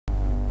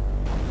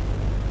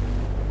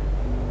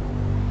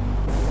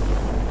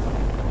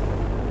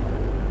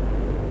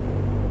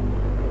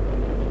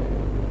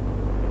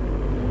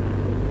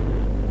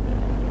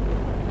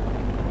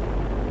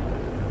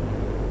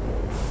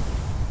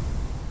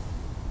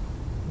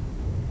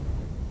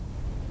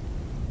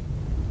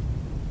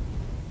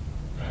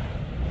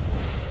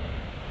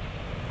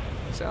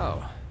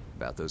So,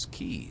 about those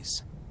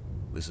keys.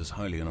 This is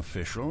highly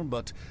unofficial,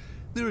 but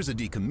there is a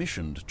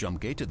decommissioned jump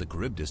gate at the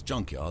Charybdis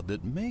junkyard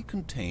that may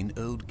contain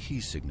old key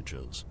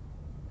signatures.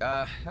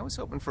 I was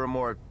hoping for a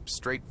more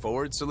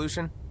straightforward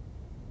solution.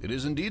 It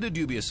is indeed a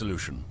dubious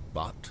solution,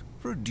 but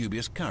for a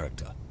dubious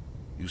character.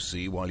 You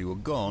see, while you were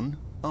gone,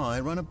 I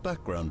ran a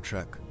background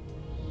check.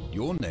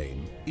 Your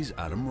name is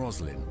Adam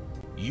Roslin.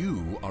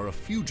 You are a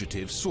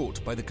fugitive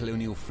sought by the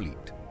Colonial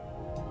Fleet.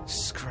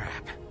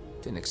 Scrap.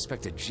 Didn't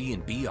expect a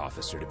G&B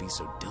officer to be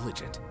so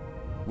diligent.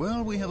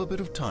 Well, we have a bit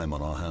of time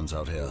on our hands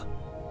out here.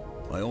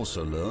 I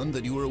also learned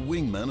that you were a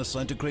wingman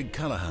assigned to Craig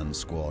Callahan's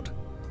squad.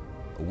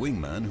 A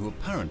wingman who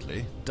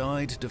apparently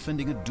died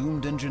defending a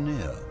doomed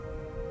engineer.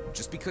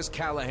 Just because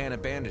Callahan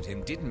abandoned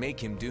him didn't make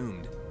him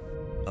doomed.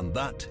 And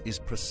that is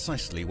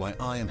precisely why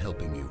I am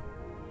helping you.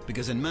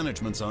 Because in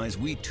management's eyes,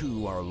 we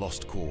too are a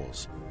lost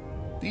cause.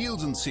 The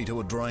yields in Ceto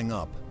are drying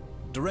up.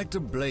 Director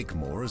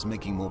Blakemore is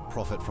making more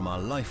profit from our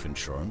life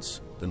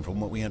insurance than from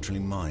what we actually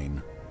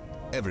mine.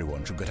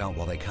 Everyone should get out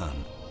while they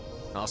can.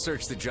 I'll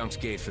search the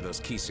junked gate for those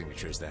key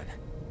signatures then.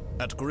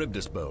 At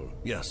Charybdis Bowl,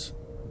 yes.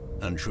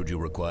 And should you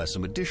require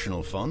some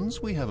additional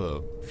funds, we have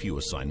a few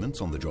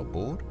assignments on the job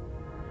board.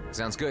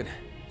 Sounds good.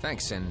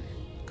 Thanks, and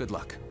good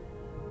luck.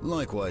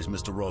 Likewise,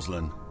 Mr.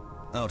 Roslin.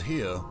 Out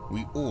here,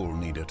 we all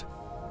need it.